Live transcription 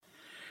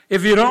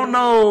If you don't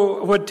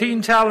know what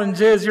Teen Challenge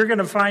is, you're going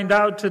to find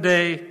out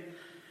today.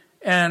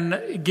 And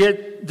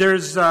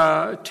there's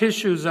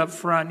tissues up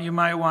front. You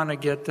might want to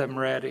get them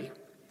ready.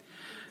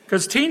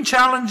 Because Teen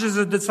Challenge is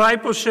a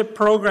discipleship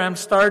program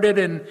started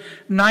in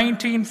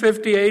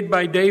 1958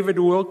 by David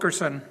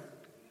Wilkerson.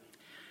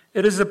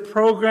 It is a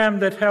program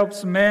that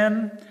helps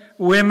men,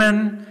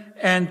 women,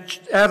 and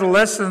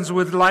adolescents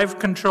with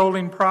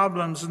life-controlling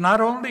problems,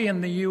 not only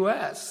in the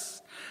U.S.,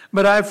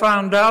 but I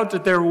found out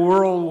that they're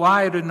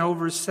worldwide in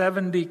over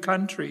 70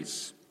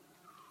 countries.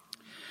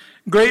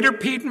 Greater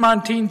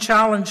Piedmont Teen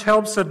Challenge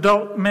helps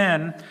adult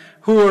men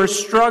who are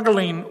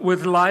struggling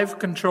with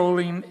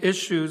life-controlling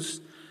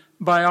issues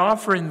by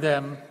offering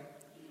them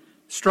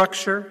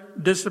structure,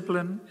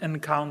 discipline,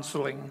 and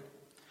counseling.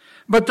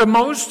 But the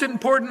most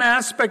important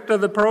aspect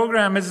of the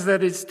program is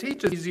that it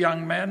teaches these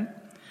young men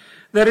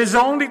that it's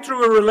only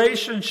through a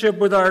relationship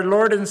with our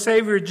Lord and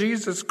Savior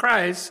Jesus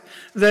Christ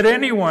that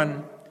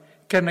anyone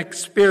can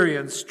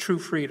experience true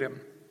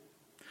freedom.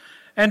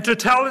 And to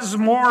tell us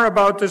more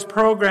about this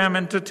program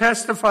and to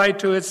testify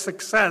to its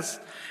success,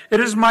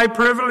 it is my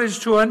privilege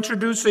to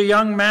introduce a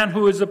young man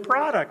who is a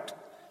product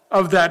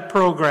of that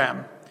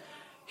program.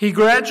 He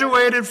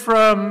graduated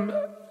from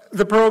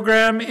the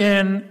program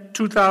in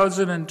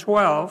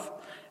 2012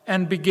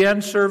 and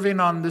began serving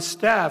on the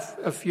staff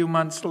a few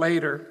months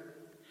later.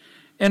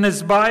 In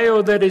his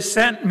bio that he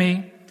sent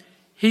me,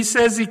 he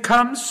says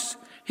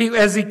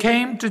as he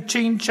came to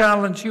Teen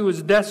Challenge, he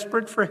was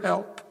desperate for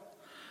help,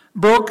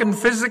 broken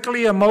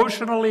physically,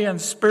 emotionally, and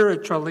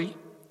spiritually.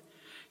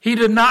 He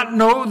did not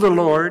know the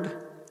Lord,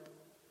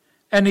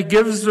 and he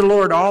gives the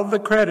Lord all the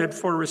credit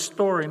for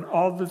restoring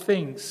all the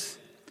things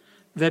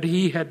that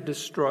he had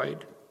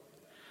destroyed.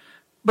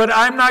 But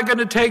I'm not going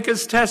to take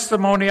his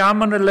testimony. I'm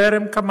going to let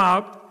him come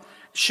out,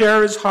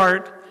 share his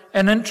heart,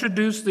 and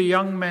introduce the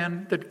young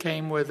men that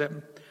came with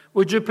him.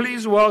 Would you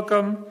please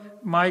welcome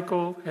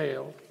Michael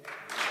Hale?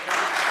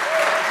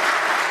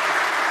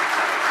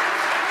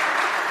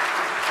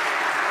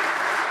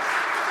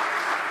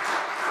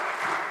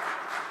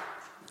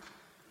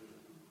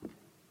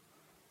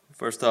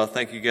 First off,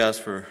 thank you guys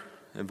for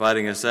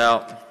inviting us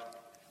out.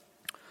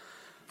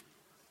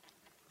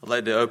 I'd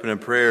like to open in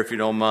prayer, if you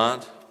don't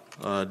mind.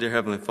 Dear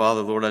Heavenly Father,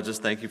 Lord, I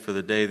just thank you for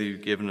the day that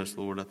you've given us,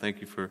 Lord. I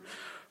thank you for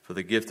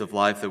the gift of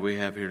life that we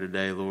have here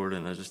today, Lord.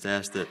 And I just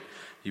ask that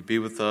you be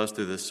with us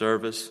through this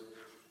service,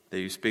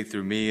 that you speak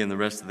through me and the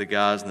rest of the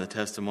guys and the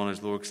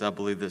testimonies, Lord, because I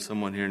believe that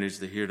someone here needs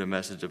to hear the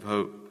message of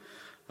hope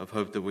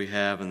that we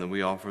have and that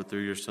we offer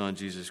through your Son,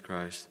 Jesus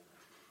Christ.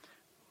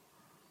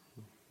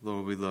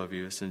 Lord, we love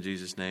you. It's in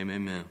Jesus' name,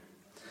 amen.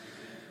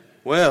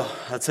 Well,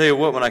 I tell you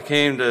what,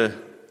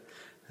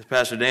 as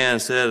Pastor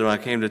Dan said, when I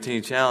came to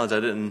Teen Challenge, I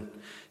didn't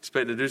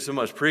expect to do so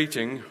much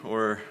preaching,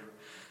 or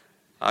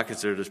I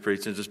consider this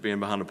preaching, just being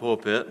behind the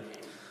pulpit.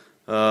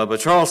 But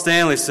Charles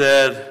Stanley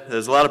said,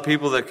 there's a lot of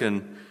people that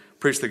can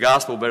preach the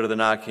gospel better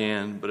than I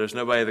can, but there's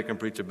nobody that can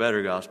preach a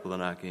better gospel than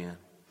I can.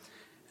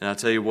 And I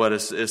tell you what,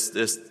 it's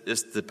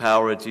the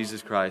power of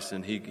Jesus Christ,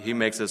 and He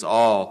makes us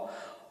all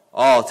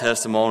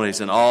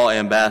testimonies and all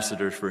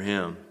ambassadors for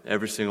Him,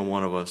 every single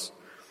one of us.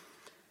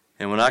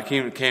 And when I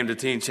came to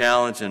Teen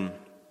Challenge in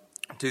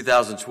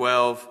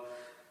 2012,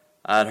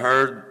 I'd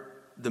heard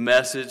the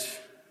message,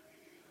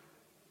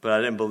 but I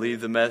didn't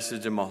believe the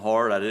message in my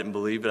heart. I didn't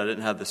believe it. I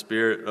didn't have the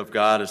Spirit of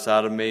God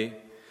inside of me.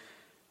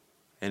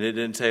 And it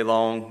didn't take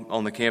long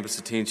on the campus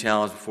of Teen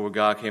Challenge before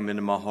God came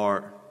into my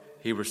heart.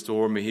 He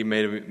restored me. He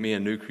made me a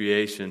new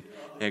creation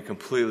and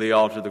completely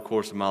altered the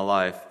course of my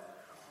life.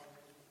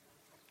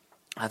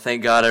 I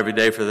thank God every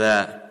day for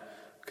that,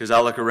 because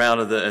I look around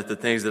at the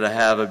things that I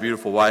have, a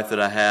beautiful wife that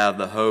I have,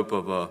 the hope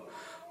of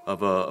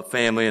a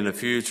family in the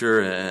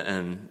future,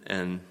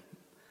 and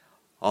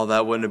all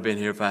that wouldn't have been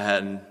here if I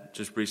hadn't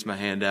just reached my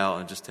hand out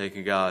and just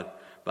taken God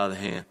by the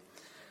hand.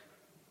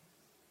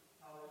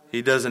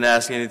 He doesn't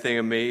ask anything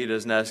of me. He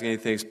doesn't ask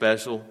anything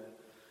special.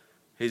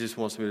 He just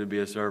wants me to be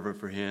a servant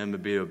for Him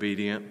and be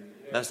obedient.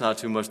 That's not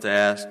too much to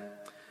ask.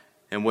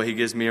 And what He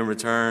gives me in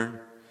return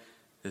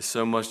is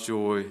so much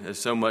joy, is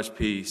so much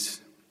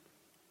peace.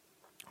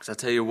 Because I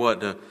tell you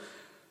what,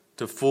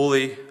 to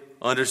fully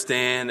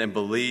understand and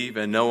believe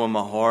and know in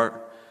my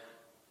heart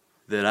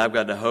that I've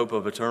got the hope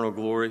of eternal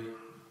glory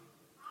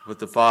with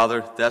the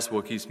Father, that's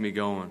what keeps me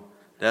going.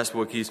 That's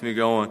what keeps me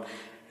going.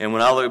 And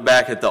when I look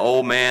back at the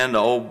old man, the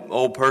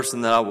old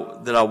person that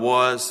I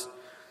was,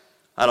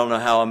 I don't know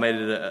how I made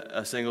it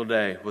a single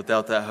day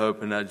without that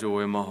hope and that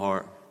joy in my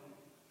heart.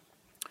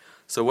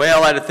 So the way I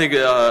like to think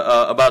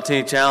about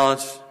Teen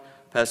Challenge,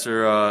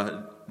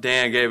 Pastor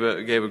Dan gave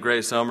a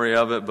great summary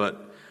of it,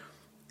 but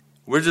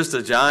we're just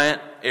a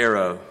giant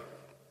arrow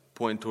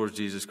pointing towards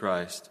Jesus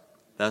Christ.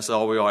 That's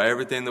all we are.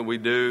 Everything that we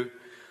do,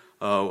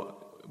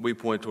 we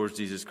point towards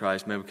Jesus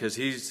Christ, man, because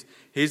He's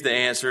the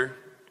answer.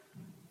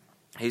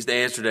 He's the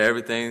answer to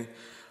everything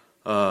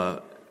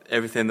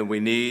that we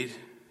need.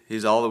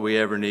 He's all that we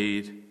ever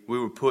need. We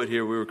were put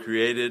here, we were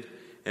created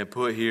and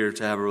put here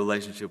to have a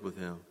relationship with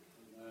Him.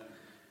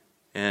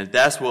 And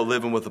that's what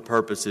living with a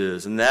purpose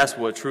is. And that's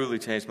what truly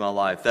changed my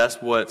life.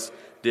 That's what's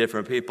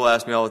different. People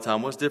ask me all the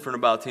time, what's different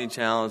about Teen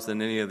Challenge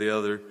than any of the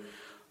other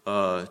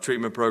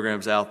treatment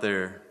programs out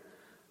there?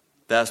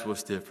 That's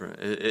what's different.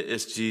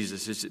 It's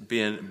Jesus. It's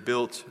being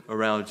built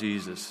around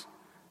Jesus,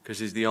 because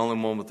he's the only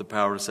one with the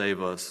power to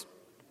save us.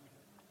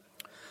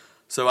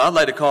 So I'd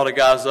like to call the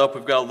guys up.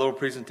 We've got a little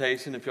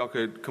presentation. If y'all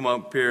could come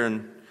up here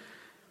and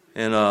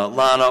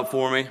line up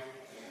for me.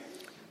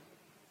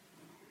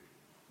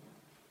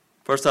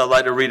 First, I'd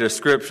like to read a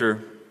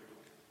scripture.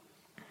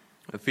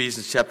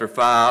 Ephesians chapter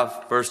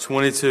 5, verse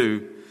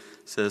 22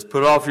 says,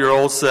 "Put off your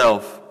old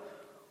self,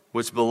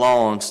 which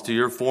belongs to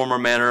your former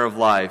manner of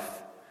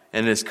life,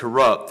 and is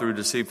corrupt through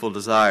deceitful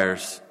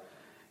desires,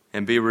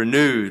 and be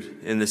renewed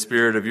in the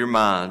spirit of your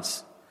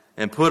minds,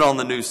 and put on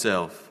the new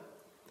self,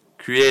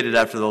 created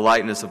after the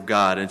likeness of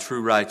God in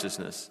true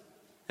righteousness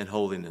and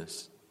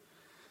holiness."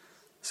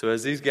 So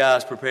as these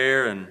guys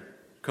prepare and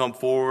come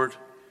forward,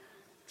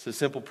 it's a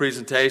simple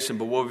presentation,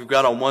 but what we've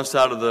got on one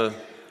side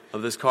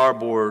of this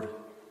cardboard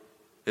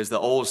is the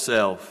old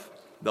self,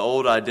 the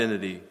old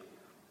identity.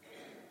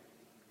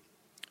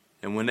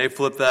 And when they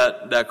flip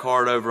that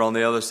card over, on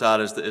the other side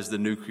is the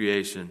new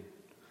creation,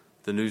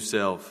 the new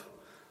self.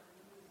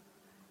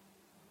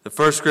 The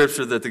first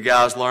scripture that the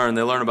guys learn,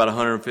 they learn about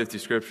 150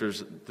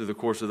 scriptures through the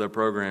course of their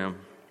program.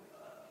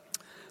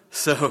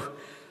 So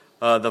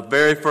the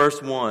very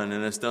first one,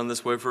 and it's done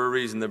this way for a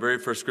reason, the very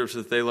first scripture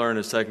that they learn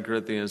is 2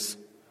 Corinthians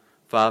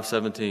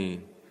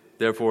 5:17.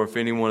 "Therefore, if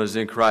anyone is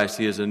in Christ,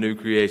 he is a new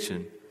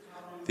creation.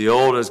 The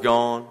old is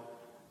gone.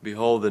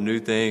 Behold, the new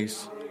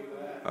things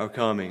are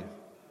coming."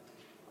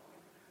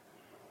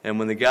 And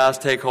when the guys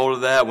take hold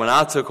of that, when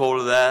I took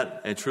hold of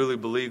that and truly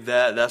believed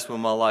that, that's when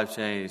my life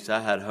changed. I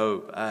had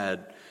hope. I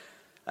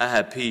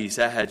had peace.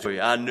 I had joy.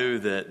 I knew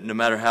that no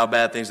matter how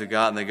bad things had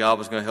gotten, that God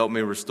was going to help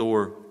me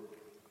restore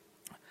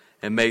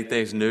and make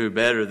things new,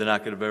 better than I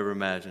could have ever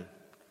imagined.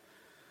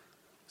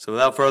 So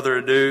without further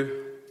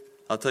ado,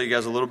 I'll tell you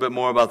guys a little bit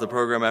more about the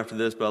program after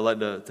this, but I'd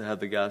like to have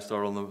the guys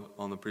start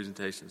on the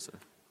presentation. So.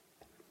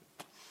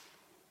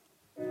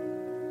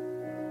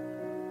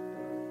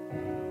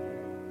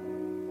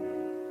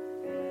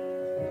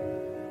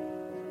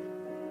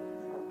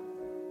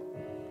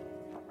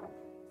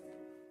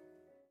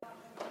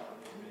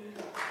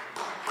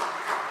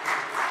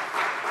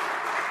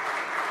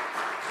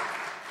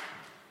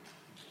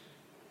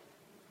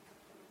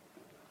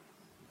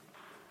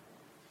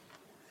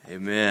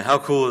 Amen. How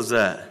cool is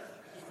that?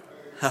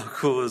 How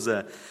cool is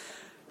that?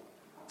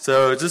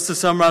 So just to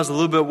summarize a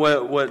little bit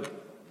what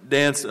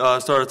Dan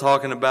started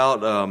talking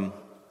about,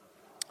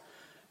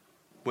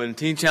 when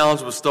Teen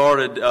Challenge was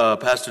started,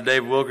 Pastor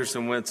Dave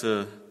Wilkerson went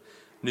to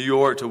New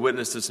York to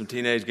witness to some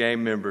teenage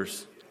gang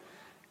members.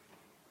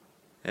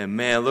 And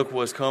man, look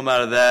what's come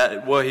out of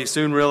that. What he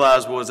soon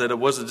realized was that it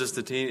wasn't just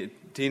the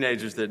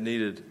teenagers that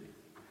needed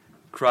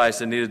Christ,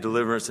 that needed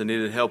deliverance, that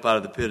needed help out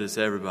of the pit. It's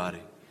everybody.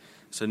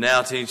 So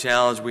now Teen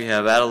Challenge, we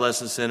have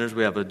adolescent centers,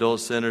 we have adult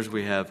centers,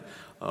 we have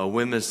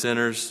women's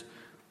centers,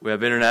 we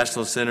have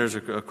international centers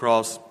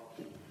across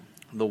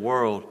the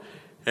world.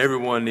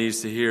 Everyone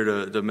needs to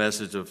hear the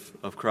message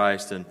of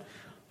Christ. And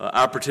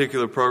our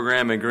particular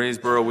program in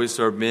Greensboro, we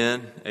serve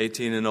men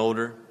 18 and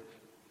older.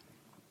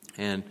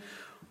 And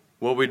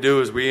what we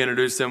do is we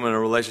introduce them in a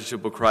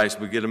relationship with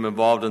Christ. We get them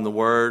involved in the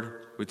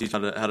Word. We teach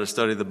them how to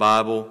study the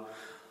Bible,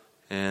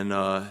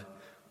 and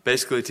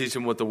basically teach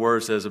them what the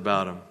Word says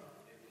about them,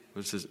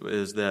 which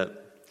is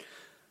that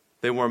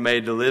they weren't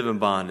made to live in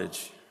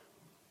bondage.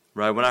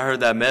 Right? When I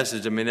heard that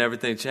message, I mean,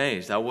 everything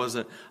changed. I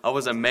wasn't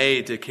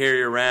made to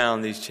carry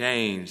around these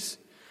chains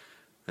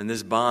and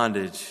this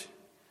bondage.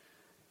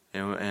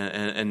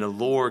 And the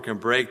Lord can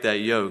break that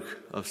yoke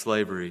of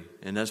slavery.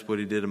 And that's what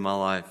He did in my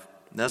life.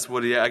 That's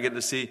what I get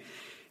to see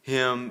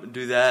Him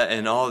do that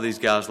in all of these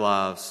guys'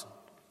 lives.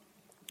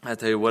 I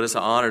tell you what, it's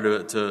an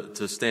honor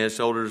to stand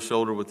shoulder to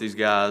shoulder with these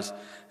guys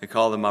and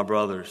call them my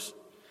brothers.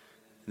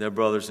 They're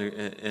brothers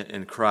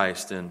in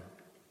Christ. And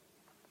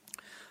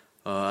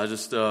I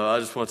just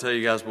want to tell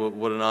you guys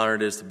what an honor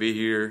it is to be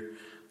here,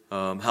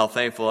 how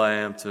thankful I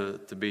am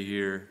to be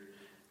here.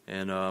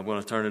 And I'm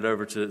going to turn it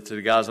over to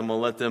the guys. I'm going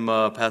to let them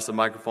pass the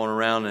microphone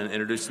around and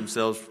introduce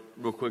themselves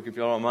real quick, if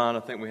y'all don't mind.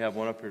 I think we have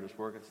one up here that's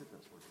working.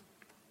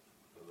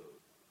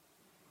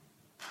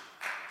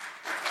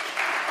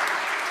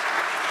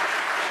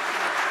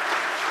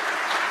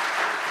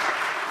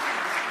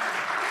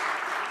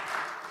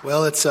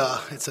 Well, it's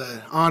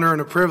an honor and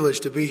a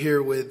privilege to be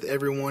here with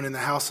everyone in the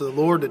house of the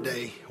Lord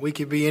today. We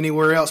could be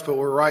anywhere else, but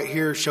we're right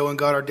here showing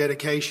God our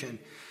dedication.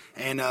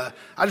 And I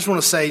just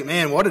want to say,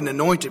 man, what an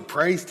anointed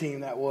praise team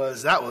that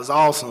was. That was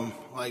awesome.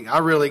 Like, I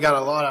really got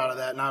a lot out of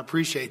that, and I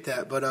appreciate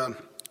that. But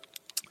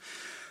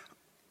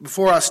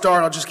before I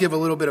start, I'll just give a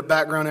little bit of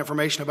background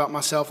information about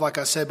myself. Like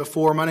I said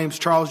before, my name's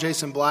Charles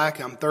Jason Black.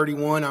 I'm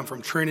 31. I'm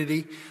from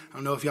Trinity. I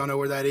don't know if y'all know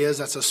where that is.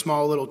 That's a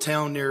small little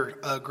town near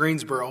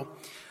Greensboro.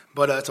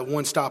 But it's a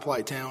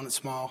one-stoplight town. It's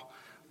small.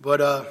 But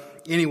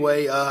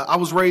anyway, I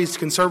was raised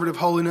conservative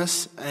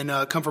holiness and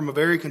come from a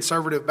very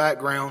conservative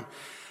background.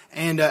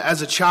 And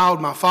as a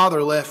child, my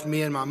father left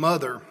me and my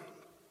mother.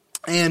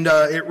 And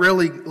it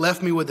really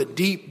left me with a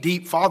deep,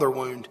 deep father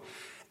wound.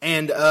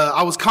 And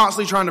I was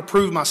constantly trying to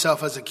prove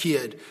myself as a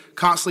kid.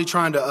 Constantly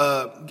trying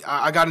to,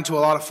 I got into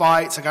a lot of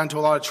fights. I got into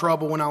a lot of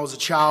trouble when I was a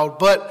child.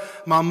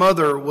 But my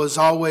mother was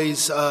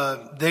always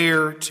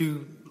there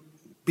to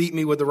beat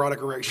me with the rod of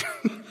correction.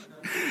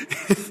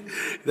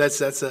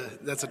 That's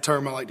a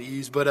term I like to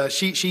use. But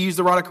she used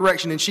the rod of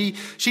correction, and she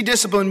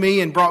disciplined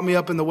me and brought me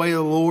up in the way of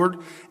the Lord.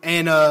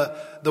 And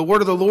the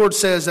word of the Lord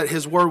says that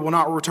His word will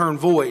not return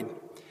void.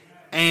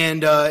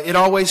 And it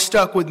always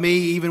stuck with me,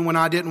 even when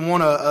I didn't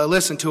want to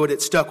listen to it.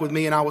 It stuck with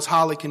me, and I was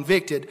highly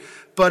convicted.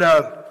 But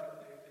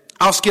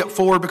I'll skip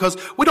forward because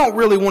we don't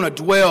really want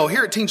to dwell.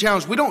 Here at Teen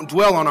Challenge, we don't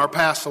dwell on our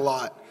past a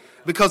lot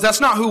because that's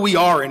not who we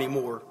are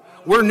anymore.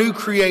 We're new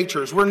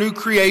creatures. We're new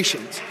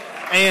creations.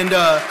 And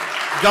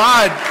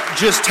God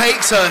just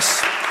takes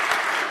us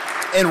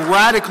and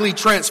radically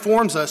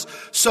transforms us.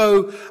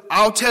 So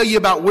I'll tell you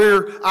about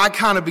where I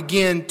kind of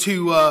began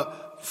to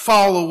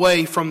fall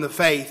away from the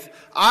faith.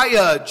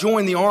 I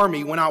joined the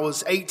Army when I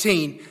was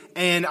 18,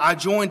 and I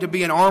joined to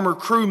be an armor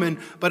crewman,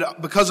 but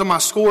because of my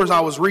scores, I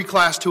was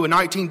reclassed to a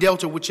 19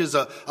 Delta, which is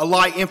a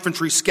light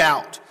infantry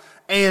scout.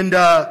 And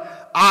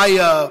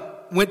I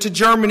went to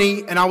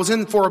Germany, and I was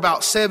in for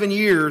about 7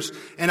 years,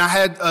 and I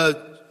had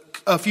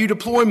a few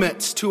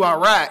deployments to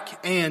Iraq.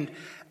 And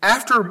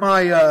after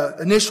my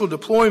initial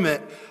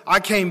deployment, I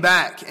came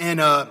back, and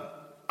I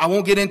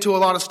won't get into a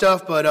lot of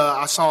stuff, but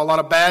I saw a lot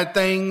of bad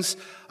things.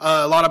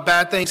 A lot of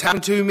bad things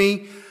happened to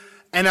me.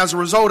 And as a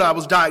result, I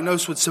was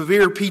diagnosed with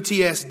severe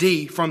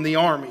PTSD from the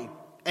Army.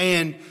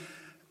 And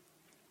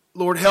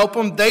Lord help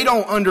them, they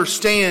don't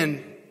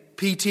understand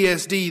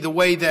PTSD the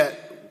way that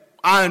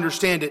I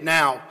understand it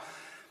now.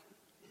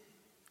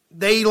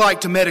 They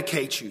like to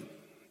medicate you.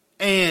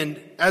 And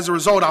as a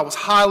result, I was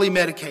highly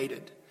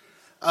medicated.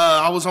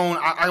 I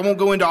won't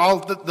go into all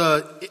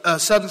the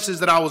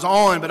substances that I was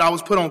on, but I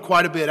was put on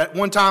quite a bit. At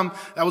one time,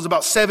 that was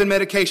about 7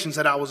 medications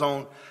that I was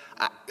on.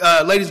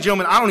 Ladies and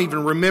gentlemen, I don't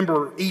even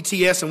remember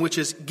ETS, which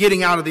is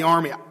getting out of the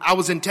Army. I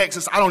was in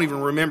Texas. I don't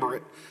even remember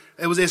it.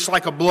 It's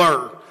like a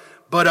blur.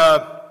 But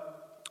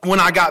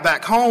when I got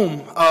back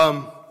home,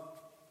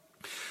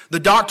 the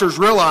doctors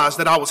realized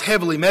that I was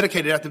heavily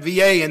medicated at the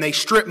VA, and they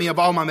stripped me of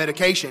all my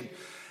medication.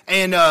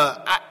 And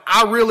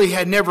I really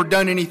had never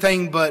done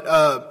anything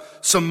but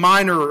some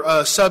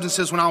minor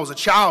substances when I was a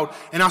child,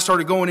 and I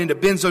started going into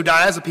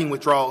benzodiazepine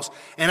withdrawals.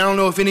 And I don't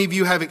know if any of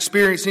you have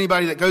experienced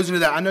anybody that goes into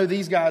that. I know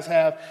these guys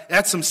have.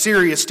 That's some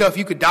serious stuff.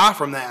 You could die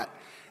from that.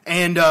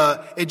 And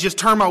it just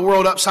turned my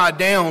world upside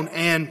down.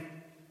 And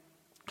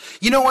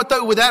you know what,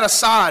 though? With that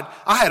aside,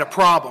 I had a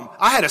problem.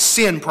 I had a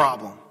sin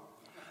problem.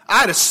 I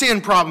had a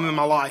sin problem in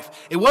my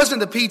life. It wasn't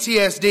the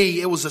PTSD.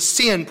 It was a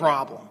sin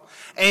problem.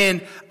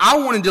 And I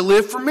wanted to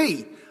live for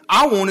me.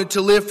 I wanted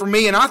to live for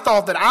me, and I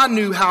thought that I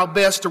knew how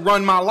best to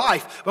run my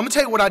life. But I'm going to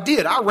tell you what I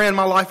did. I ran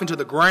my life into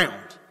the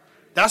ground.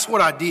 That's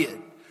what I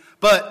did.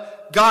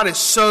 But God is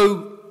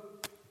so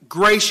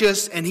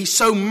gracious, and He's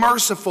so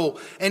merciful.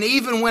 And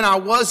even when I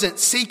wasn't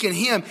seeking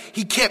Him,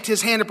 He kept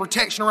His hand of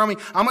protection around me.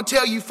 I'm going to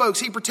tell you folks,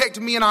 He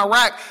protected me in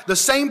Iraq. The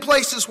same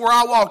places where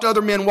I walked,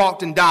 other men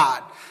walked and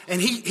died. And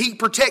he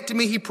protected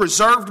me, He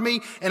preserved me,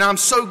 and I'm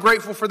so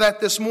grateful for that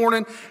this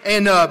morning.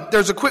 And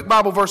there's a quick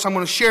Bible verse I'm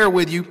going to share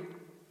with you.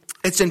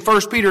 It's in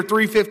 1 Peter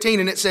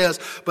 3:15, and it says,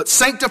 "But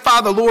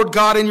sanctify the Lord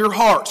God in your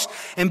hearts,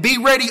 and be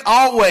ready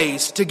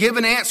always to give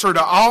an answer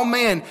to all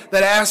men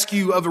that ask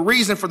you of a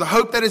reason for the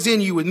hope that is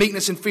in you with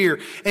meekness and fear."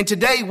 And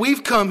today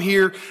we've come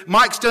here,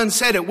 Mike's done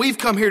said it, we've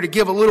come here to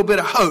give a little bit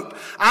of hope.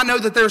 I know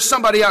that there's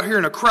somebody out here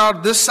in a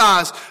crowd this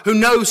size who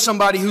knows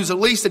somebody who's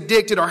at least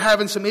addicted or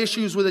having some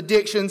issues with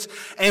addictions,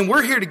 and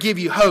we're here to give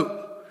you hope.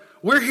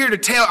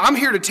 I'm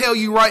here to tell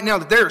you right now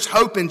that there's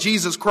hope in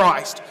Jesus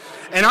Christ.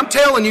 And I'm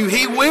telling you,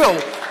 He will.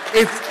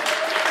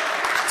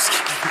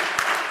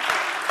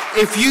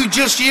 If you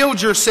just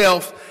yield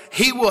yourself,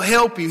 He will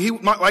help you.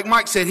 Like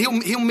Mike said,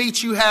 He'll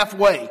meet you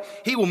halfway.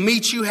 He will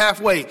meet you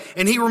halfway.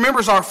 And He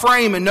remembers our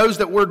frame and knows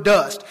that we're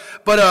dust.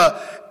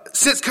 But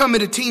since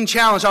coming to Teen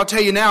Challenge, I'll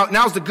tell you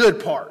now's the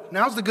good part.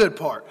 Now's the good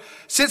part.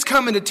 Since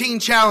coming to Teen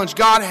Challenge,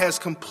 God has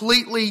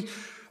completely,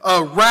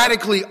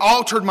 radically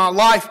altered my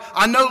life.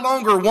 I no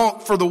longer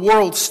want for the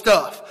world's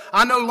stuff.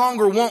 I no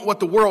longer want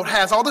what the world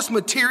has. All this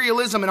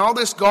materialism and all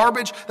this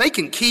garbage, they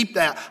can keep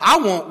that. I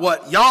want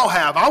what y'all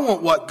have. I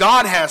want what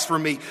God has for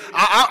me.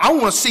 I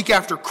want to seek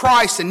after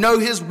Christ and know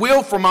His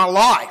will for my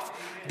life.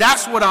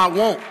 That's what I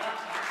want.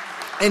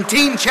 And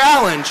Teen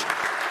Challenge,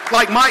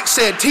 like Mike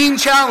said, Teen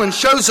Challenge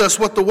shows us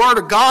what the Word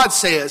of God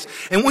says.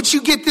 And once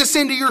you get this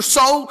into your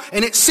soul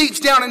and it seeps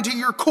down into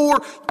your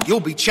core,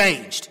 you'll be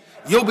changed.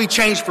 You'll be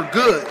changed for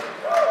good.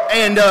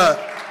 And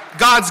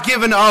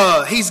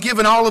He's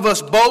given all of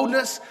us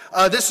boldness.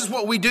 This is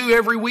what we do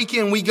every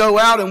weekend. We go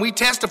out and we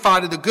testify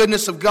to the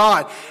goodness of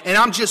God. And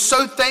I'm just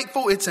so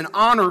thankful. It's an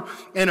honor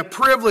and a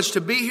privilege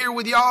to be here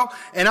with y'all.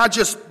 And I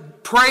just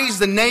praise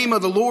the name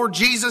of the Lord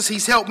Jesus.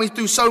 He's helped me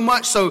through so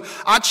much. So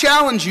I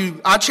challenge you.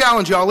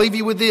 I'll leave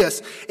you with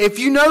this. If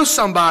you know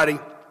somebody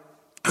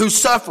who's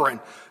suffering,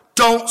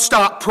 don't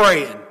stop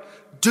praying.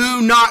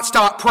 Do not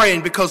stop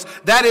praying, because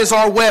that is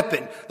our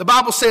weapon. The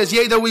Bible says,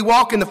 yea, though we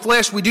walk in the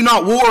flesh, we do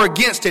not war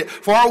against it.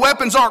 For our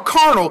weapons aren't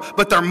carnal,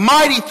 but they're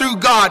mighty through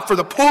God for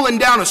the pulling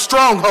down of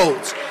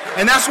strongholds.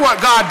 And that's what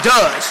God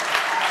does.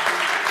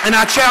 And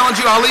I challenge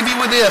you, I'll leave you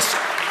with this.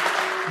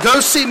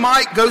 Go see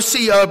Mike, go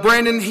see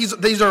Brandon.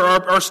 These are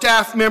our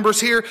staff members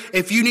here.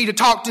 If you need to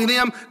talk to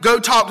them, go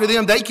talk to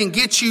them. They can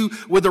get you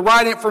with the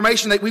right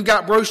information. We've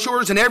got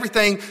brochures and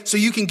everything, so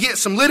you can get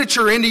some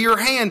literature into your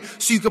hand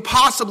so you could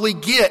possibly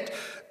get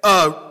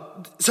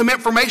some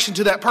information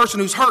to that person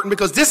who's hurting,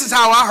 because this is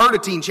how I heard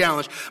of Teen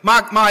Challenge.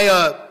 My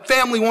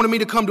family wanted me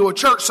to come to a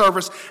church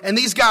service, and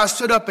these guys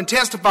stood up and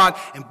testified,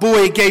 and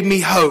boy, it gave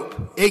me hope.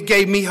 It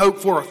gave me hope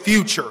for a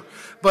future.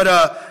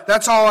 But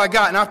that's all I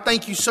got, and I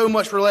thank you so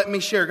much for letting me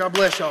share. God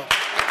bless y'all.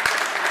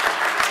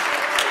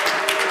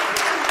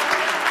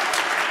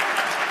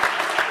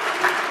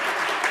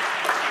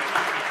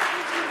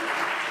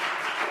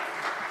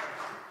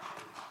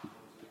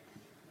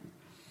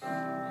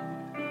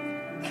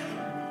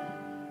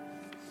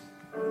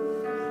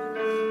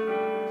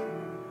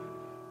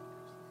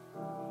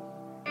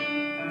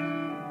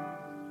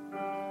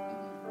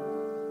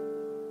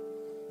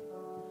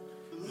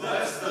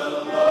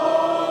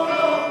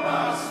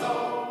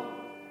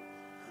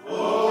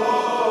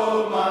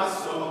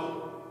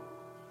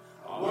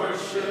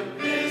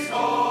 Worship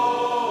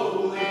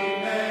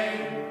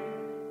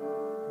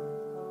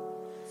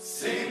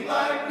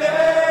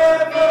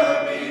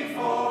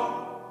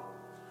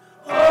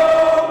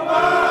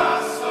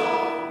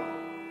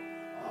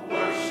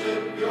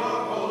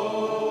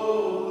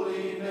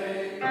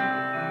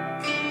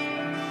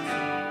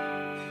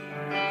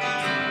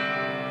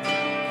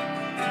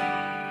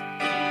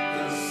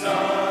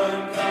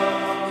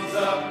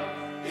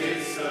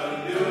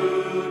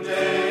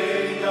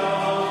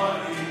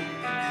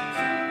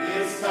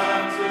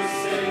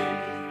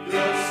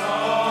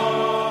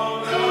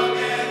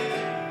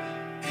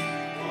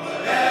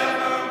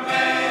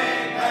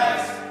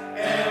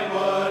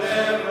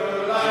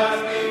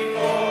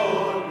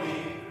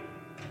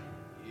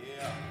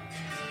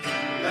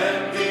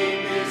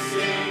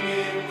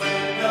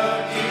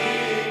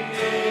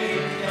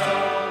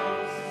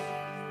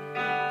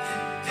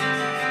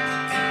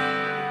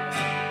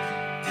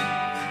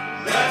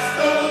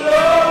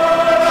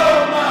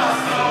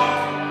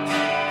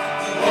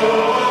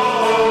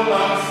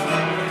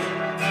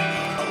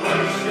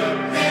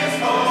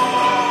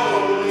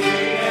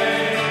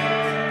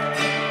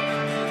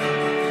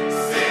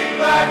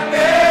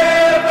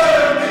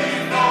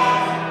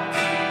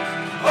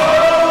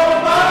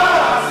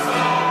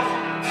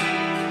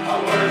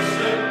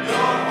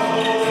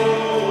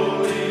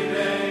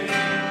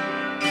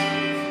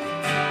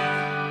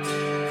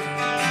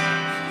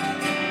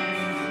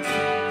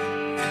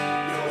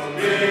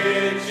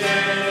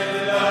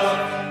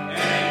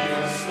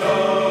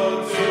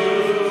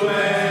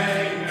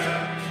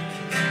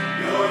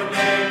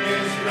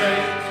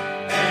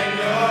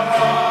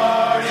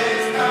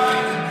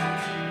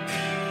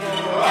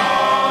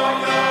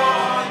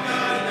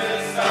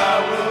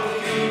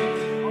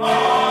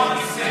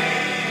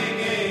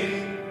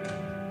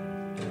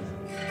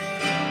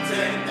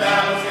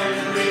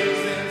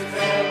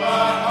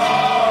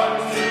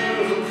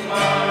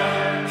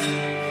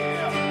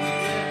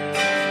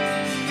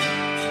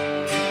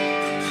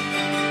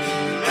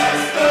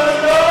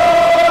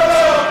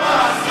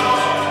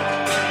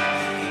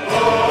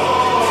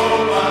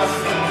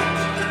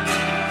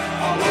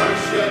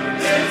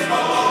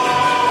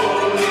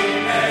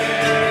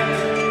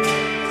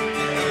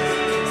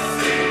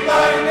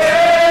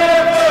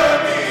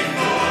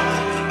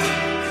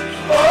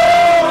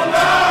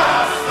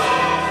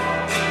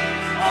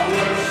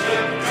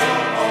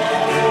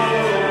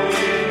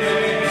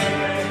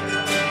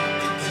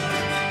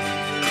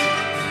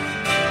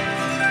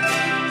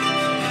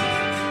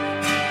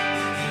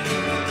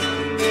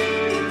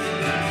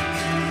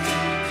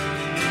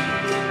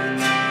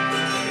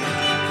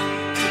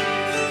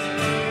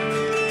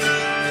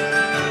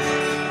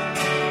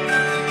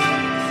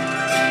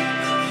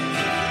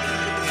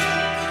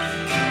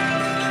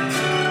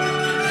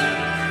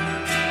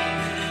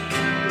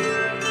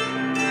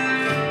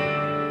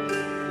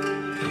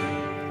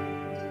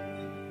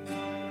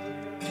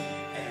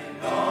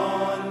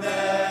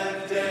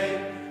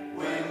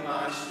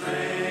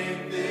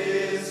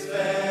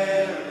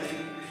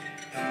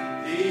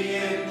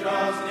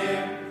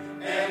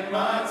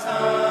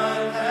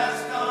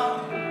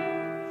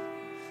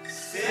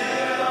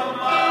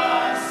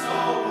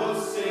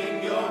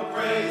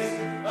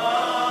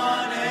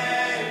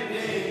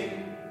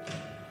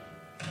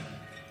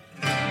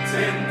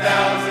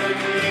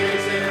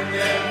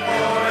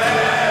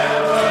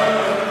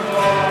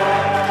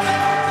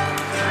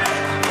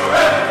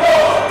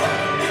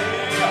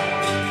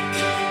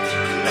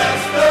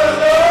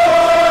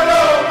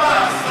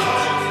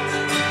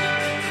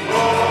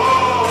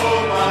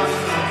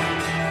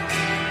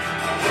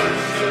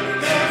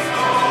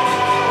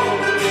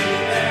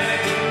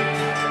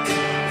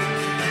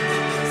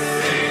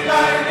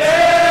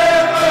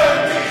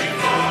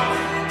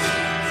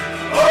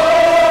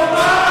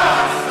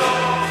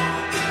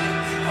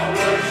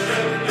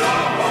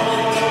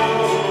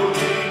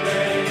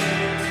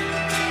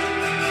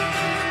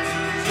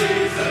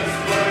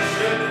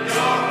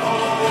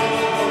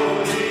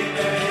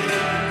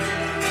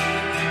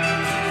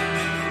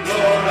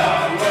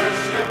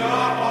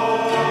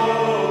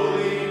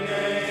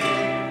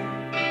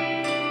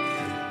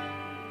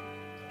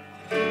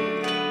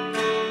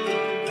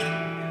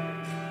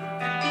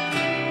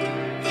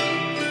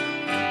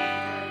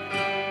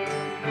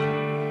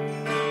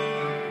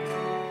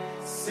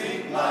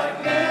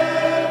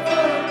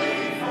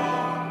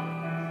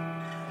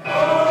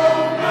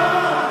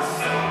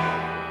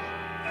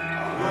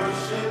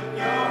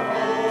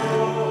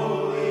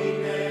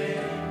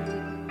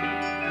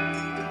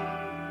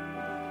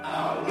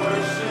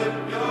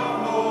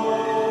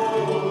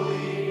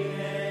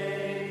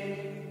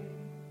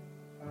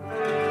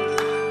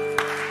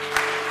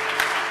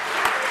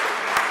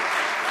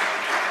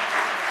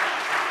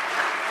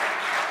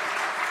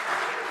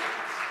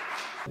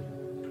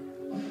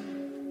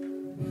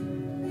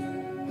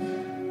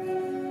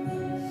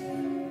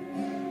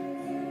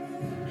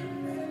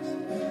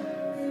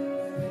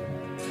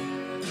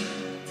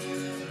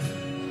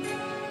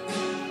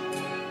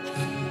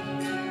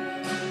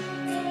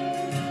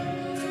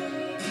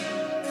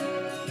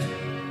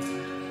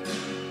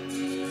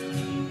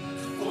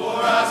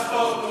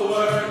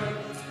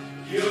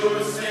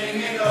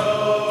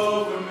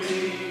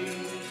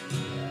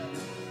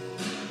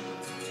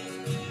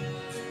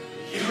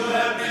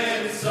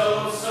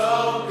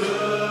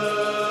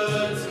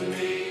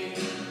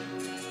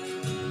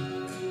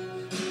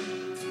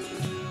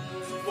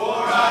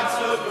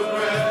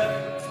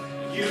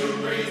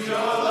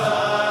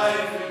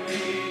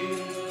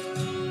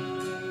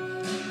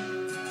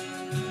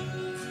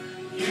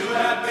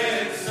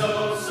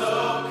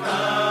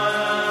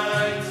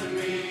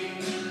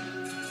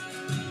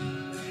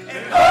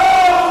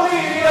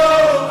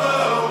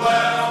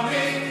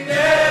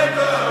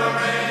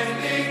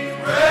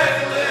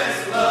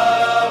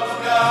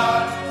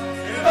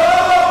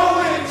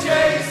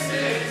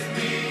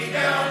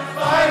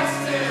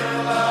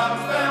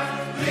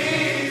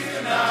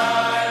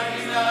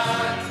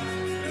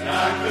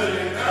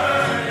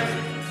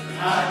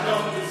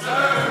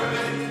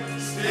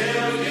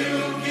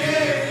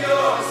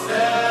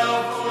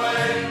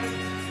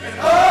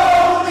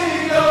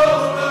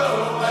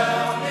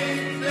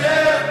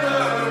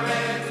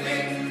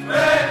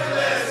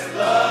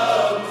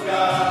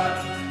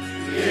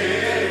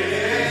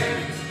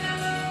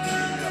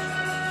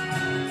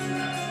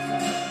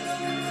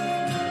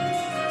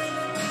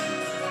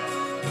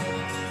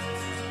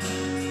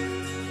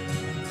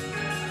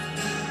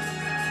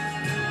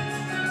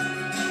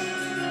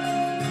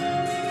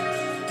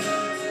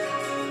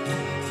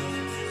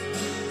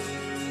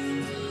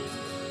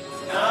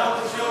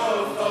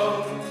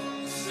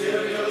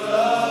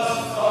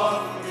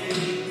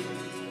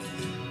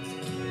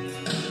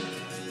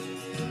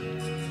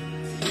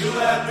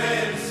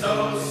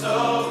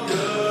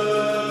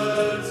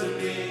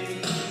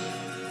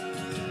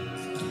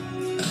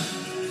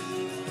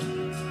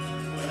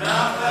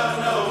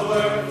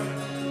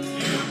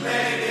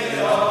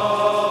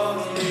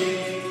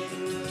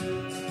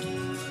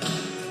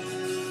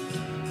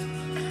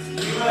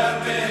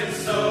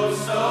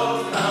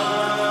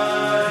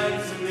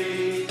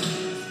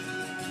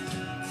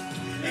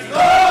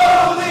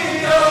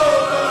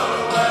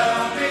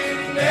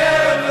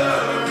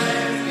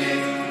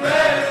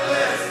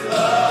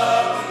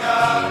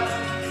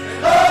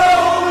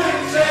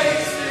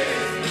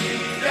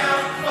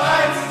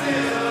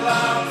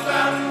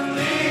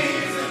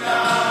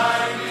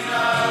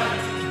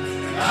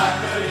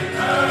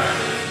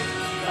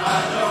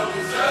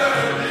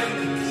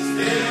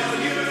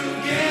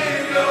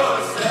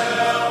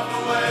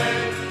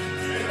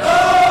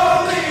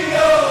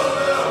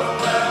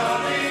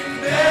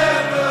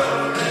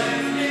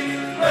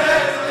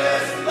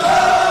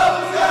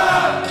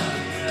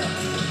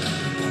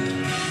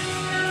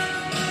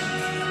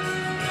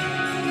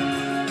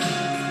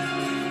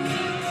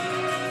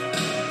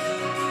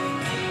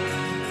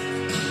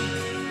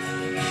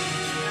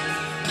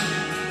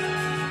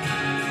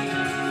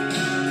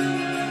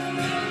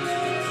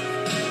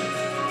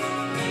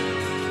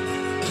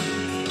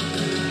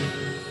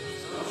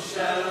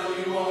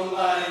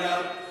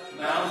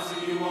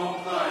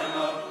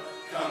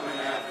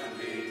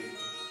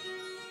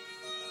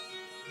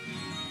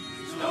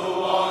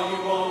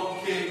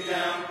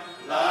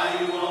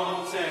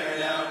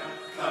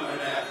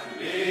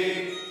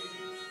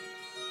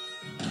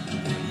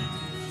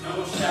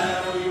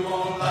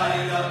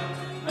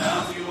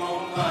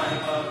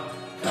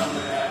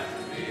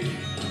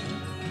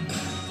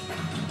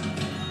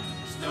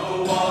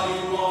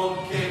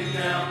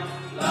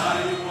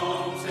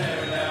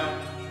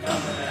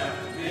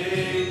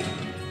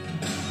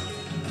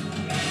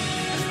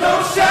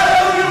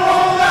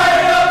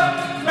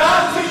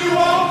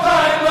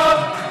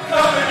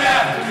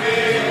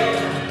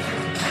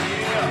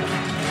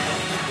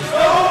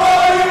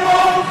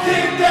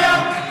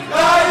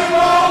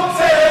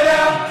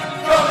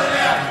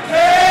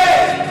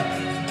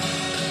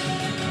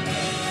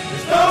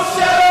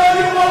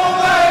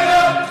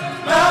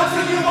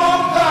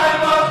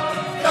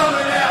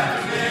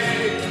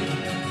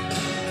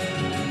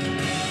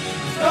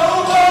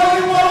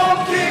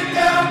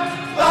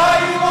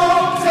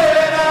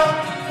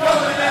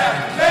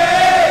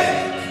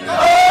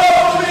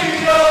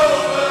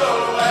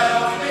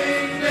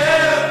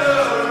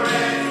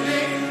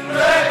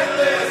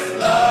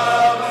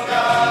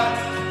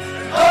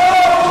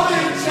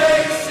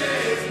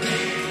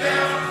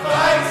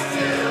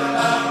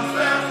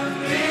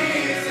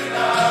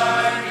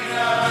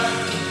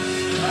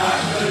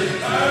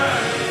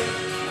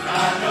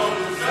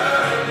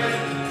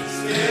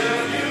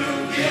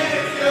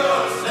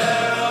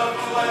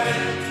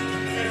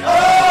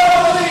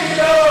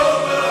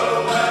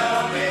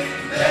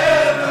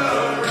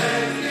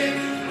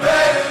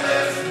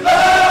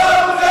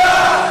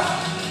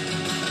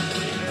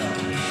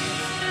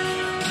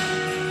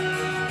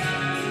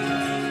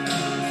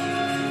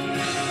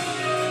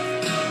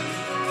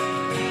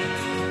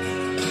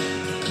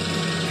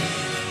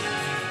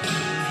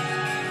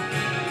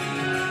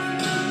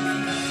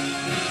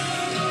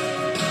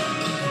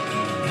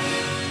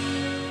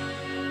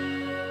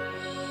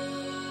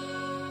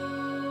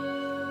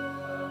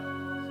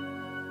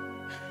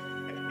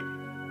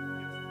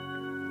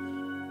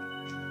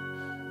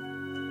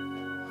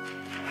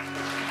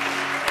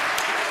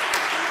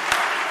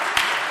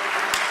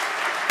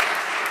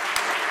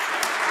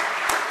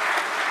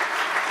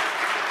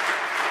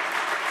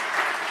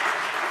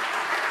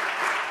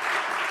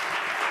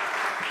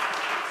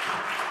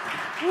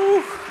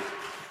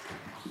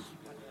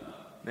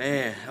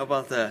Man, how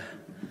about that?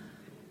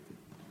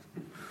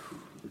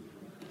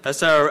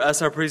 That's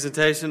our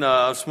presentation.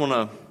 I just want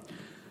to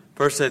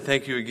first say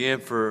thank you again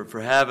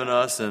for having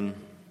us, and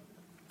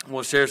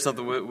we'll share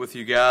something with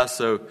you guys.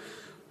 So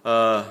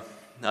I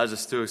was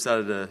just too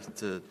excited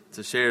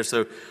to share.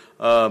 So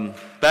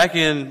back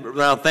in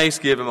around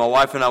Thanksgiving, my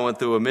wife and I went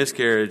through a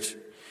miscarriage,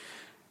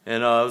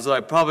 and it was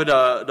like probably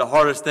the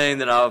hardest thing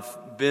that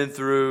I've been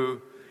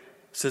through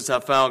since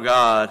I found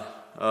God.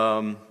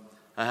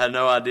 I had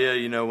no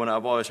idea, when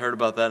I've always heard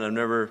about that, and I've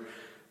never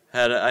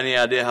had any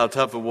idea how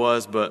tough it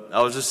was. But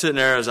I was just sitting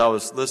there as I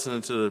was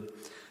listening to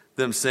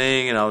them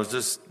sing, and I was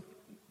just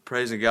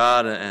praising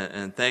God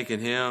and thanking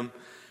Him.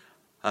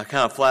 I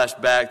kind of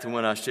flashed back to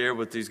when I shared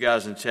with these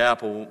guys in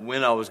chapel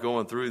when I was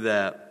going through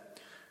that,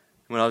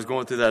 when I was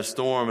going through that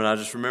storm, and I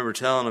just remember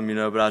telling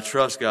them, but I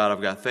trust God.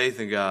 I've got faith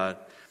in God.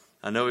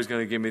 I know He's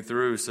going to get me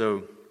through.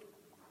 So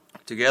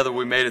together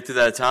we made it through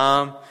that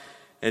time.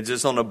 And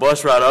just on the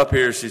bus ride up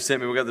here, she sent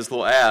me, we got this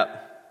little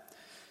app.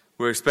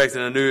 We're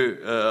expecting a new,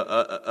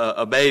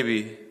 a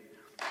baby.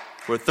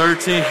 We're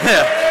 13. Yeah.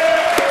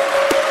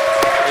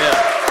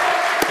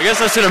 I guess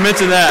I should have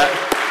mentioned that.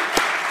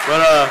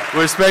 But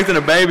we're expecting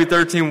a baby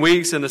 13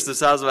 weeks, and it's the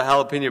size of a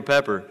jalapeno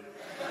pepper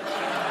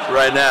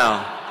right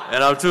now.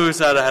 And I'm too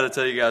excited I had to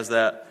tell you guys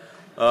that.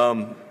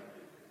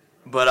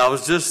 But I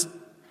was just,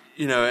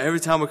 every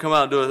time we come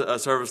out and do a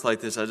service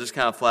like this, I just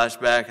kind of flash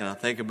back and I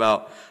think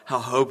about how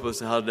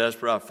hopeless and how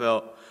desperate I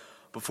felt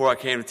before I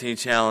came to Teen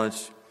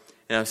Challenge.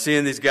 And I'm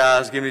seeing these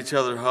guys giving each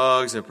other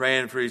hugs and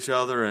praying for each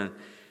other.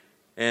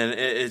 And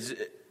it's,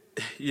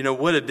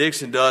 what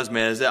addiction does,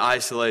 man, is it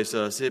isolates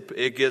us.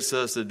 It gets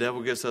us, the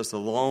devil gets us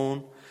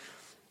alone.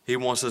 He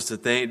wants us to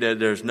think that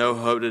there's no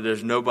hope, that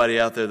there's nobody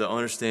out there that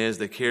understands,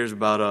 that cares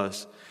about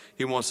us.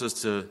 He wants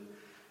us to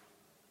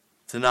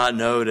not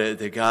know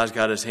that God's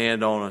got his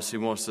hand on us. He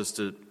wants us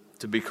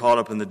to be caught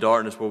up in the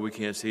darkness where we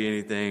can't see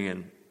anything.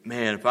 And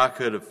man,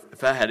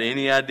 if I had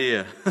any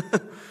idea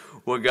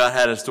what God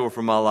had in store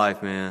for my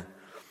life, man,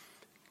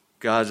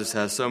 God just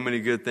has so many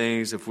good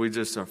things if we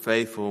just are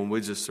faithful and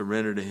we just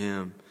surrender to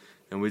him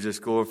and we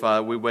just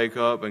glorify. We wake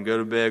up and go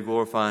to bed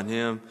glorifying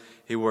him.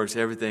 He works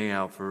everything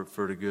out for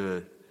the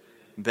good.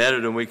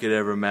 Better than we could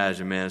ever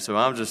imagine, man. So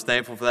I'm just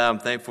thankful for that. I'm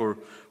thankful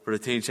for the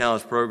Teen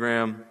Challenge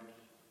program.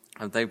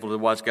 I'm thankful to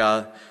watch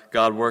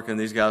God work in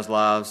these guys'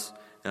 lives.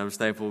 And I'm just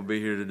thankful to be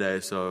here today.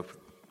 So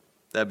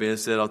that being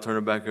said, I'll turn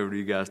it back over to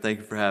you guys. Thank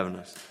you for having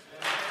us.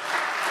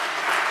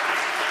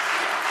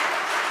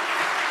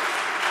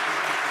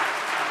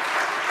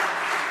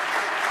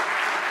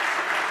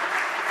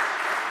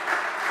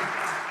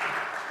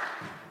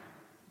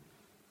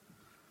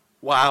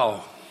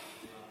 Wow.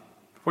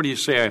 What do you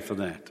say after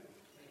that?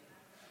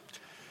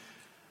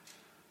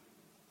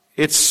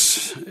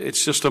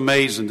 It's just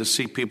amazing to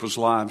see people's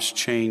lives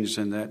changed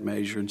in that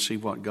measure and see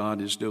what God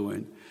is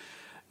doing.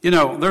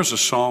 There's a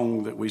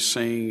song that we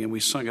sing, and we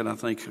sung it, I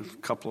think, a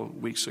couple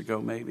of weeks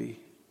ago maybe,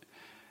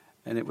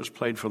 and it was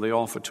played for the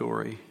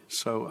offertory.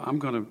 So I'm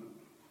going to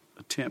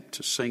attempt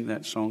to sing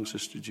that song,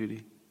 Sister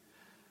Judy.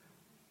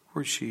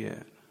 Where's she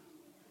at?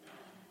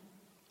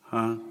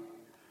 Huh?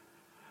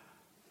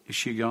 Is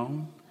she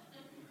gone?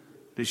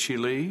 Did she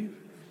leave?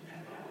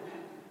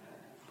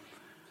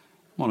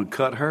 I'm going to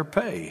cut her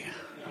pay.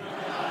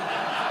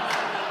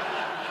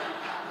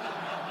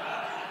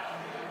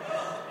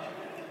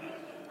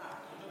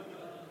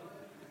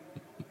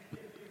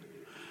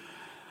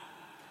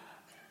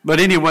 But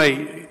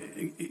anyway,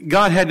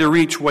 God had to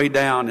reach way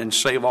down and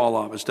save all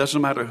of us. Doesn't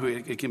matter who.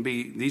 It can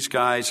be these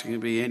guys, it can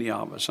be any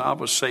of us. I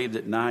was saved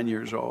at 9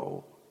 years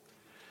old.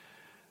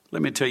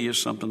 Let me tell you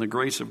something. The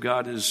grace of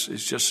God is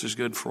just as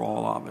good for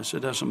all of us. It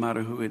doesn't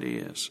matter who it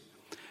is.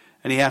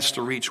 And he has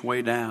to reach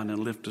way down and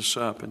lift us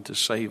up and to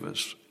save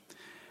us.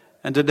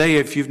 And today,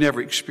 if you've never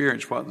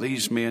experienced what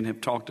these men have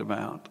talked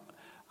about,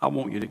 I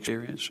want you to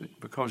experience it,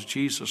 because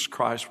Jesus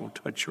Christ will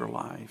touch your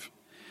life.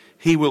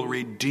 He will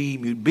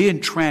redeem you.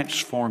 Being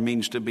transformed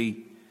means to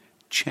be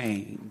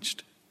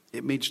changed.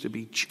 It means to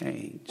be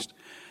changed.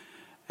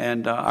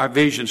 And our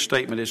vision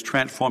statement is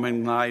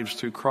transforming lives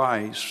through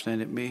Christ,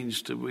 and it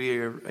means that we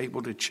are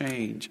able to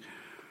change.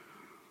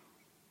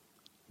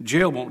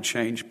 Jail won't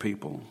change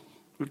people.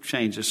 It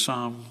changes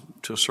some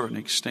to a certain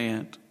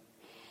extent.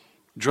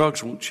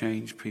 Drugs won't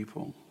change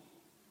people.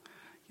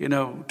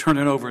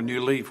 Turning over a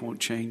new leaf won't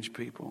change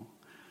people.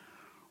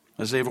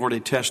 As they've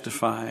already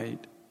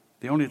testified,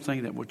 the only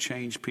thing that will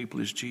change people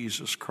is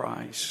Jesus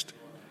Christ.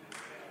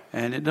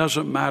 And it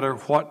doesn't matter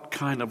what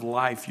kind of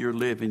life you're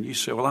living. You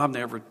say, well, I've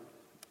never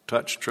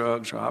touched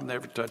drugs, or I've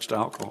never touched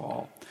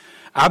alcohol.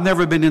 I've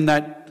never been in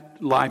that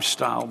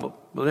lifestyle.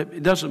 But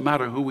it doesn't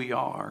matter who we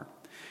are.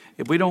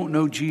 If we don't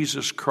know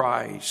Jesus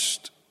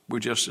Christ, we're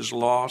just as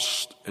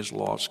lost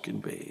can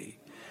be.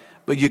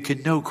 But you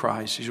can know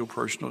Christ as your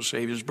personal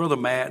Savior. As Brother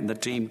Matt and the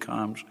team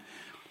comes,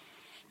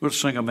 we'll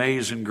sing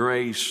Amazing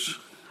Grace.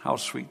 How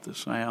sweet the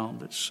sound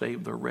that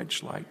saved a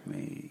wretch like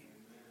me.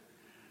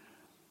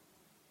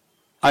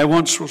 I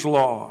once was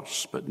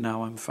lost, but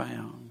now I'm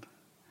found.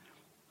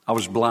 I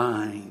was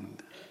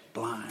blind,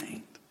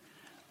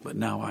 but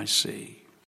now I see.